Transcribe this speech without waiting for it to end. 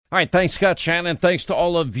All right, thanks, Scott Shannon. Thanks to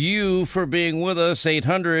all of you for being with us.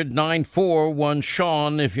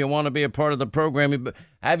 800-941-SEAN if you want to be a part of the program.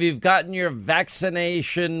 Have you gotten your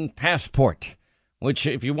vaccination passport? Which,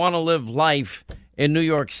 if you want to live life in New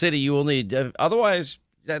York City, you will need. Otherwise,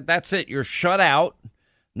 that's it. You're shut out.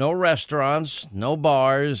 No restaurants, no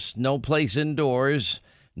bars, no place indoors,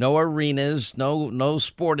 no arenas, no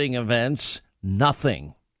sporting events,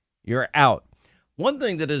 nothing. You're out. One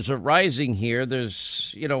thing that is arising here,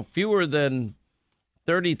 there's, fewer than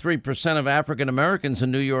 33% of African Americans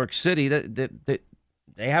in New York City that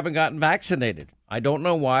they haven't gotten vaccinated. I don't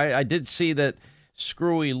know why. I did see that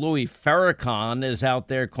screwy Louis Farrakhan is out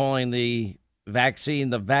there calling the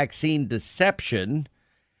vaccine deception.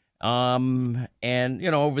 And,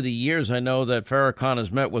 over the years, I know that Farrakhan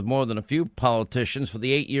has met with more than a few politicians. For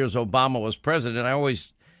the 8 years Obama was president,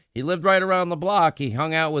 he lived right around the block. He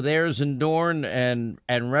hung out with Ayers and Dorn and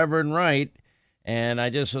Reverend Wright. And I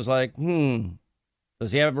just was like,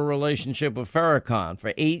 does he have a relationship with Farrakhan?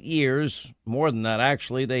 For 8 years, more than that,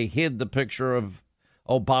 actually, they hid the picture of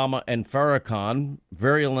Obama and Farrakhan,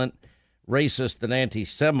 virulent racist and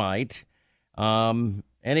anti-Semite.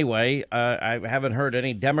 Anyway, I haven't heard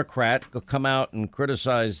any Democrat come out and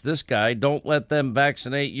criticize this guy. Don't let them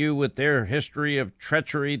vaccinate you with their history of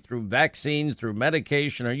treachery through vaccines, through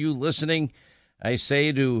medication. Are you listening? I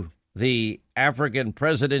say to the African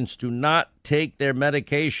presidents, do not take their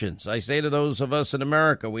medications. I say to those of us in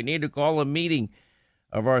America, we need to call a meeting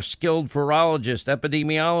of our skilled virologists,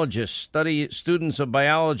 epidemiologists, students of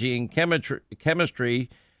biology and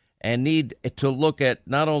chemistry, and need to look at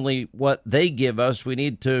not only what they give us, we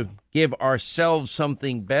need to give ourselves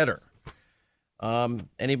something better.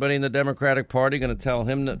 Anybody in the Democratic Party going to tell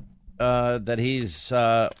him that he's,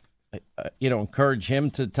 encourage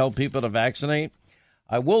him to tell people to vaccinate?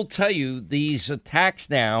 I will tell you, these attacks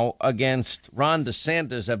now against Ron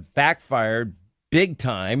DeSantis have backfired big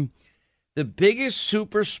time. The biggest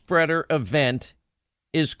super spreader event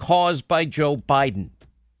is caused by Joe Biden.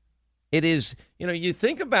 It is, you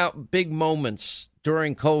think about big moments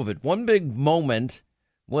during COVID. One big moment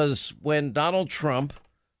was when Donald Trump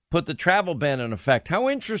put the travel ban in effect. How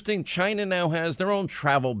interesting, China now has their own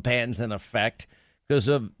travel bans in effect because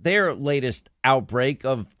of their latest outbreak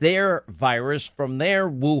of their virus from their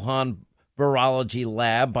Wuhan virology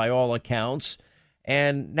lab, by all accounts.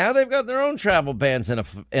 And now they've got their own travel bans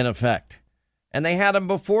in effect. And they had them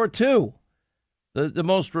before, too. The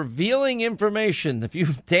most revealing information, the few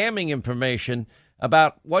damning information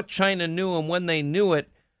about what China knew and when they knew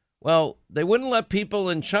it, well, they wouldn't let people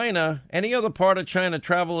in China, any other part of China,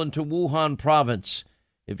 travel into Wuhan province.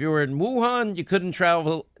 If you were in Wuhan, you couldn't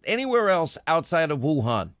travel anywhere else outside of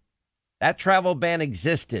Wuhan. That travel ban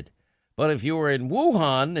existed. But if you were in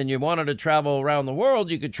Wuhan and you wanted to travel around the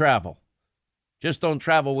world, you could travel. Just don't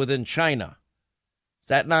travel within China.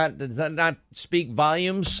 Does that not speak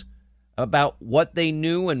volumes about what they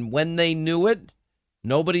knew and when they knew it?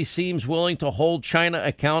 Nobody seems willing to hold China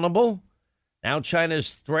accountable. Now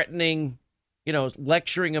China's threatening,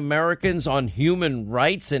 lecturing Americans on human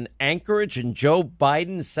rights in Anchorage, and Joe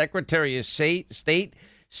Biden, Secretary of State,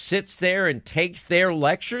 sits there and takes their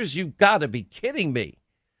lectures. You've got to be kidding me.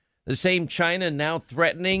 The same China now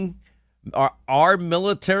threatening our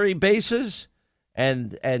military bases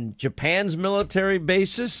and Japan's military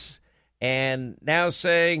bases. And now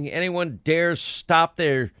saying anyone dares stop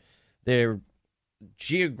their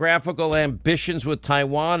geographical ambitions with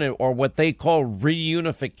Taiwan, or what they call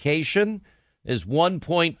reunification, is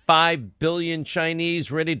 1.5 billion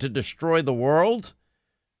Chinese ready to destroy the world.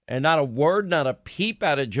 And not a word, not a peep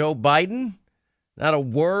out of Joe Biden. Not a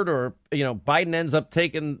word, or, Biden ends up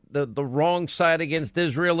taking the wrong side against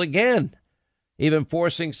Israel again, even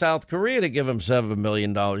forcing South Korea to give him $7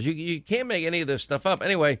 million. You can't make any of this stuff up.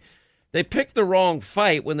 Anyway, they picked the wrong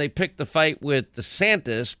fight when they picked the fight with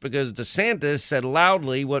DeSantis, because DeSantis said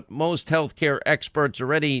loudly what most healthcare experts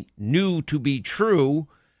already knew to be true,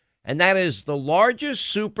 and that is the largest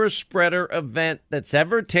super spreader event that's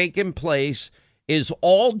ever taken place is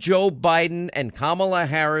all Joe Biden and Kamala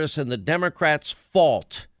Harris and the Democrats'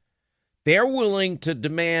 fault. They're willing to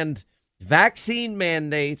demand vaccine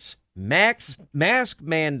mandates, mask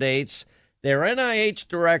mandates. Their NIH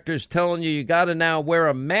directors telling you got to now wear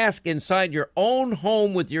a mask inside your own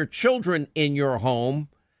home with your children in your home.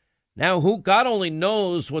 Now, God only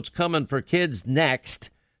knows what's coming for kids next.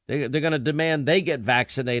 They're going to demand they get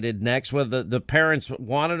vaccinated next, whether the parents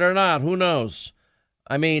want it or not. Who knows?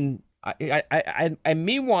 I mean,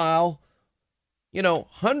 meanwhile,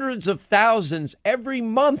 hundreds of thousands every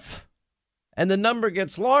month, and the number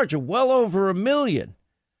gets larger, well over 1 million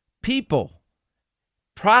people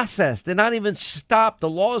processed. They're not even stopped. The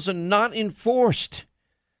laws are not enforced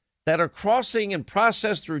that are crossing and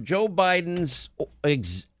processed through Joe Biden's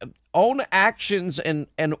own actions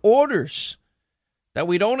and orders, that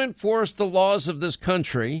we don't enforce the laws of this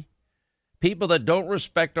country. People that don't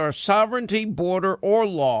respect our sovereignty, border, or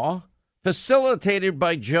law, facilitated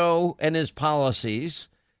by Joe and his policies,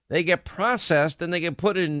 they get processed and they get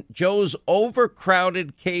put in Joe's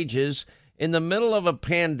overcrowded cages in the middle of a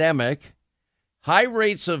pandemic, high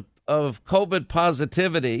rates of COVID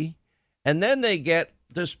positivity, and then they get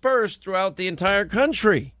dispersed throughout the entire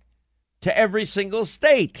country to every single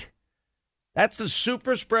state. That's the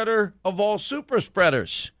super spreader of all super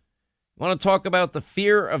spreaders. Want to talk about the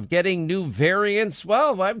fear of getting new variants?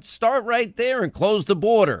 Well, I'd start right there and close the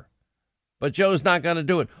border. But Joe's not going to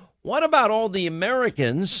do it. What about all the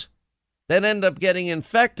Americans that end up getting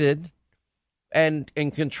infected and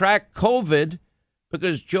contract COVID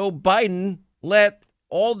because Joe Biden let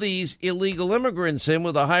all these illegal immigrants in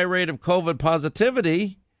with a high rate of COVID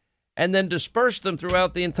positivity and then disperse them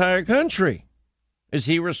throughout the entire country? Is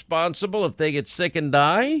he responsible if they get sick and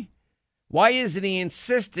die? Why isn't he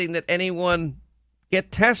insisting that anyone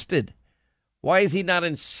get tested? Why is he not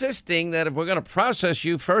insisting that if we're going to process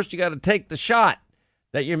you, first you got to take the shot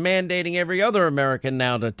that you're mandating every other American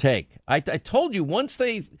now to take? I told you, once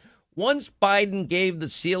Biden gave the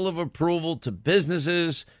seal of approval to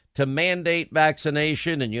businesses to mandate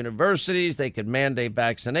vaccination, and universities, they could mandate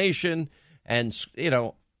vaccination, and,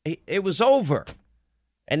 it was over.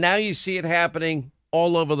 And now you see it happening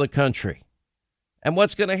all over the country. And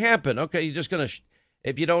what's going to happen? Okay, you're just going to,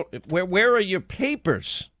 if you don't, where are your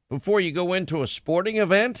papers before you go into a sporting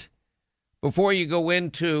event, before you go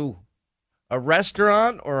into a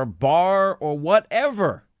restaurant or a bar or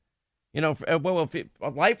whatever? If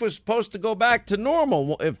life was supposed to go back to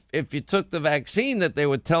normal, if you took the vaccine that they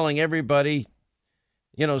were telling everybody,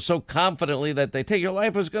 so confidently that they take, your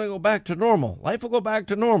life was going to go back to normal. Life will go back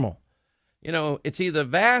to normal. It's either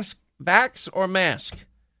vax or mask.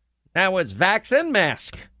 Now it's vax and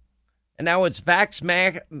mask. And now it's vax,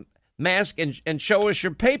 mask, and show us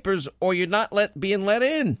your papers, or you're not being let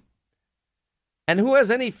in. And who has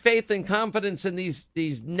any faith and confidence in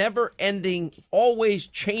these never-ending, always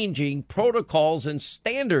changing protocols and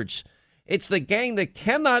standards? It's the gang that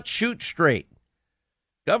cannot shoot straight.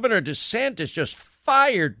 Governor DeSantis just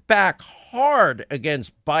fired back hard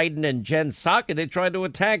against Biden and Jen Psaki. They tried to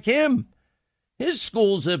attack him. His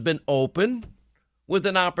schools have been open with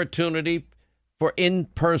an opportunity for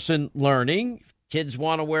in-person learning. If kids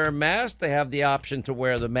want to wear a mask, they have the option to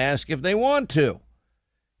wear the mask if they want to.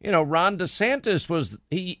 Ron DeSantis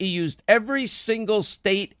he used every single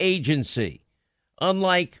state agency,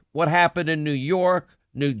 unlike what happened in New York,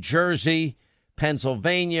 New Jersey,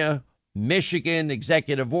 Pennsylvania, Michigan,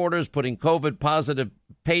 executive orders putting COVID positive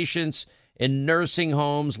patients in nursing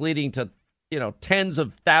homes, leading to, tens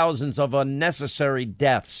of thousands of unnecessary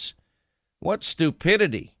deaths. What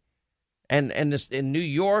stupidity. And this, in New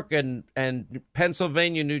York and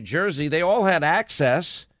Pennsylvania, New Jersey, they all had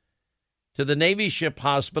access to the Navy ship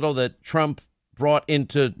hospital that Trump brought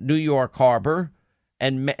into New York Harbor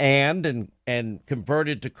and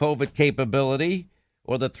converted to COVID capability,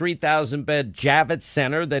 or the 3,000-bed Javits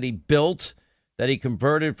Center that he built, that he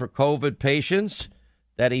converted for COVID patients,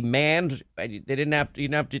 that he manned. You didn't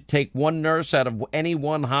have to take one nurse out of any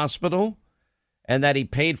one hospital, and that he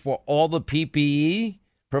paid for all the PPE,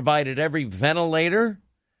 provided every ventilator.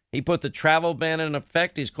 He put the travel ban in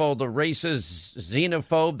effect. He's called a racist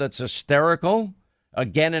xenophobe that's hysterical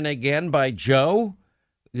again and again by Joe.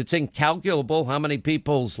 It's incalculable how many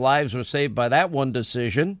people's lives were saved by that one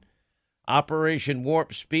decision. Operation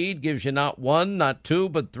Warp Speed gives you not one, not two,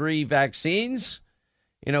 but 3 vaccines.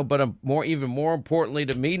 But even more importantly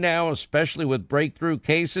to me now, especially with breakthrough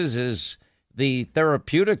cases, is the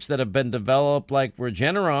therapeutics that have been developed, like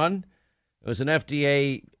Regeneron. It was an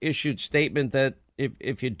FDA-issued statement that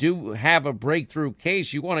if you do have a breakthrough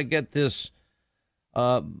case, you want to get this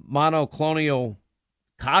monoclonal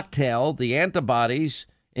cocktail, the antibodies,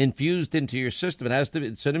 infused into your system.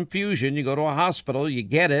 It's an infusion. You go to a hospital, you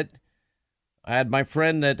get it. I had my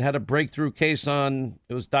friend that had a breakthrough case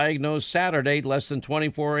it was diagnosed Saturday, less than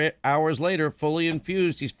 24 hours later, fully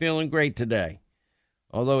infused. He's feeling great today.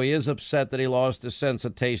 Although he is upset that he lost his sense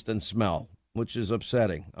of taste and smell, which is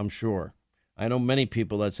upsetting, I'm sure. I know many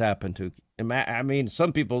people that's happened to. I mean,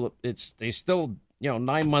 some people, they still,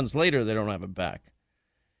 9 months later, they don't have it back.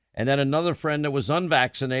 And then another friend that was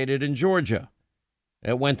unvaccinated in Georgia.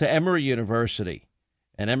 It went to Emory University,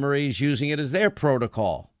 and Emory's using it as their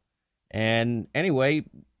protocol. And anyway,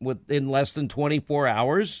 within less than 24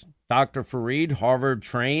 hours, Dr. Fareed, Harvard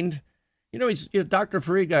trained, Dr.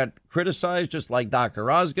 Fareed got criticized just like Dr.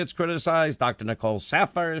 Oz gets criticized. Dr. Nicole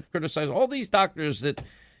Sapphire is criticized. All these doctors that,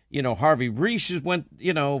 Harvey Reich went,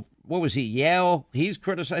 what was he, Yale? He's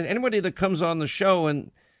criticized. Anybody that comes on the show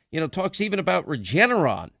and, talks even about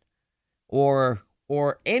Regeneron or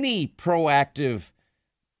any proactive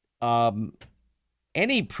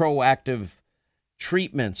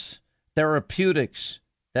treatments, therapeutics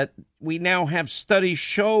that we now have studies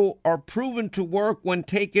show are proven to work when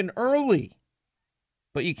taken early.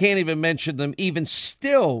 But you can't even mention them even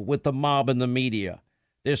still with the mob and the media.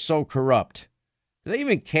 They're so corrupt. Do they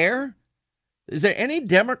even care? Is there any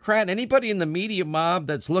Democrat, anybody in the media mob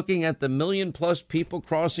that's looking at the 1 million+ people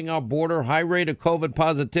crossing our border, high rate of COVID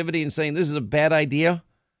positivity and saying this is a bad idea?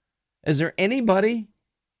 Is there anybody?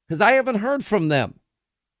 Because I haven't heard from them.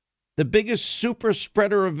 The biggest super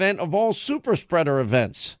spreader event of all super spreader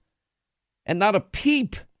events. And not a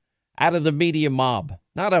peep out of the media mob.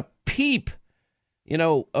 Not a peep,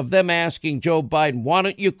 of them asking Joe Biden, why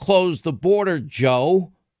don't you close the border,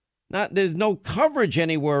 Joe? There's no coverage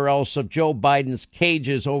anywhere else of Joe Biden's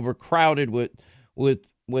cages overcrowded with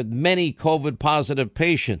many COVID positive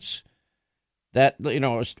patients that,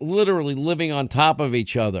 are literally living on top of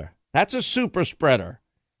each other. That's a super spreader.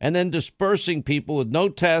 And then dispersing people with no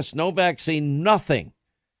tests, no vaccine, nothing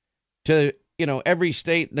to, every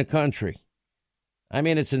state in the country. I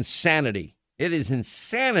mean, it's insanity. It is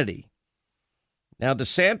insanity. Now,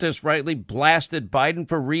 DeSantis rightly blasted Biden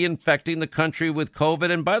for reinfecting the country with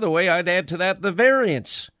COVID. And by the way, I'd add to that the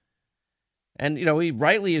variants. And, he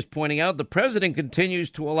rightly is pointing out the president continues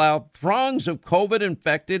to allow throngs of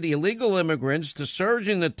COVID-infected illegal immigrants to surge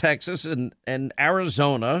into Texas and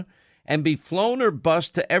Arizona and be flown or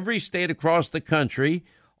bused to every state across the country,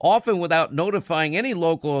 often without notifying any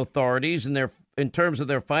local authorities in terms of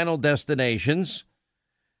their final destinations.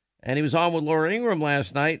 And he was on with Laura Ingraham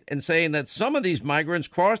last night and saying that some of these migrants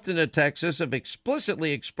crossed into Texas have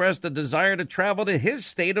explicitly expressed a desire to travel to his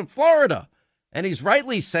state of Florida. And he's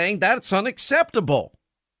rightly saying that's unacceptable.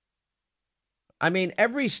 I mean,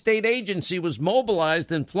 every state agency was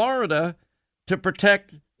mobilized in Florida to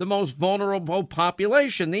protect the most vulnerable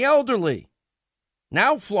population, the elderly.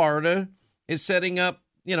 Now Florida is setting up,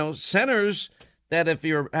 centers that if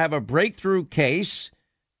you have a breakthrough case,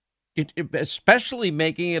 especially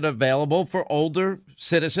making it available for older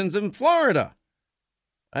citizens in Florida.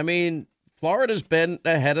 I mean, Florida's been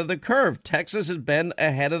ahead of the curve. Texas has been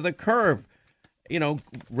ahead of the curve.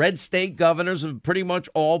 Red state governors have pretty much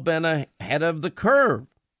all been ahead of the curve.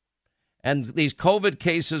 And these COVID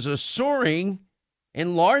cases are soaring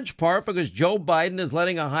in large part because Joe Biden is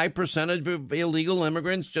letting a high percentage of illegal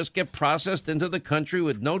immigrants just get processed into the country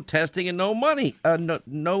with no testing and no money,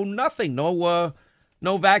 nothing, no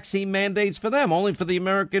vaccine mandates for them, only for the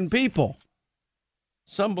American people.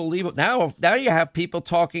 It's unbelievable. Now you have people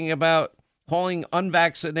talking about calling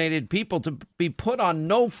unvaccinated people to be put on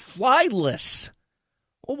no-fly lists.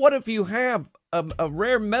 Well, what if you have a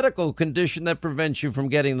rare medical condition that prevents you from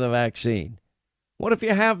getting the vaccine? What if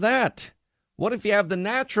you have that? What if you have the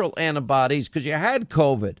natural antibodies because you had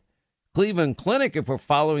COVID? Cleveland Clinic, if we're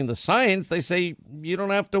following the science, they say you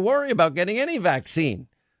don't have to worry about getting any vaccine.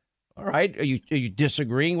 All right. Are you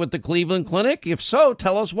disagreeing with the Cleveland Clinic? If so,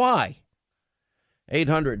 tell us why.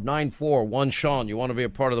 800-941-SEAN. You want to be a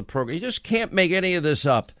part of the program. You just can't make any of this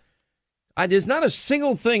up. There's not a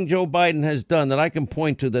single thing Joe Biden has done that I can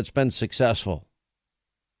point to that's been successful.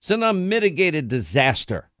 It's an unmitigated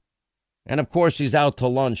disaster. And, of course, he's out to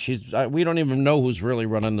lunch. We don't even know who's really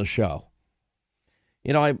running the show.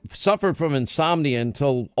 I suffered from insomnia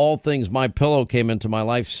until all things MyPillow came into my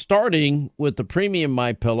life, starting with the premium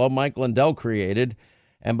MyPillow Mike Lindell created.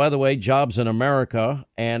 And, by the way, Jobs in America.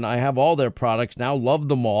 And I have all their products now, love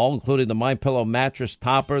them all, including the MyPillow mattress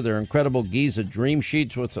topper, their incredible Giza Dream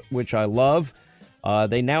Sheets, which I love.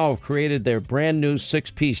 They now have created their brand new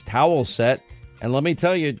 6-piece towel set. And let me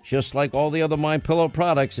tell you, just like all the other MyPillow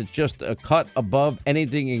products, it's just a cut above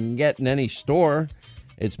anything you can get in any store.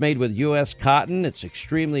 It's made with U.S. cotton. It's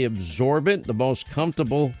extremely absorbent, the most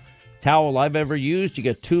comfortable towel I've ever used. You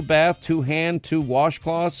get 2 bath, 2 hand, 2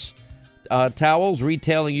 washcloths towels,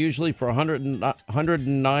 retailing usually for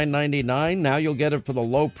 $109.99. Now you'll get it for the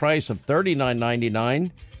low price of $39.99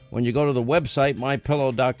 when you go to the website,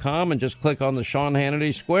 mypillow.com, and just click on the Sean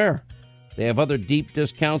Hannity Square. They have other deep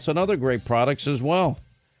discounts on other great products as well.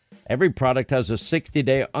 Every product has a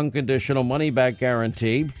 60-day unconditional money-back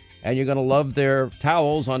guarantee, and you're going to love their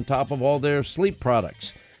towels on top of all their sleep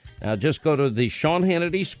products. Now, just go to the Sean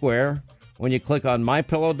Hannity Square when you click on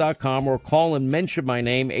mypillow.com or call and mention my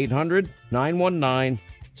name,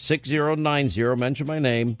 800-919-6090. Mention my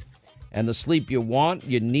name, And the sleep you want,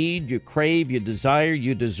 you need, you crave, you desire,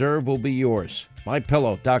 you deserve will be yours.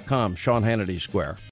 MyPillow.com, Sean Hannity Square.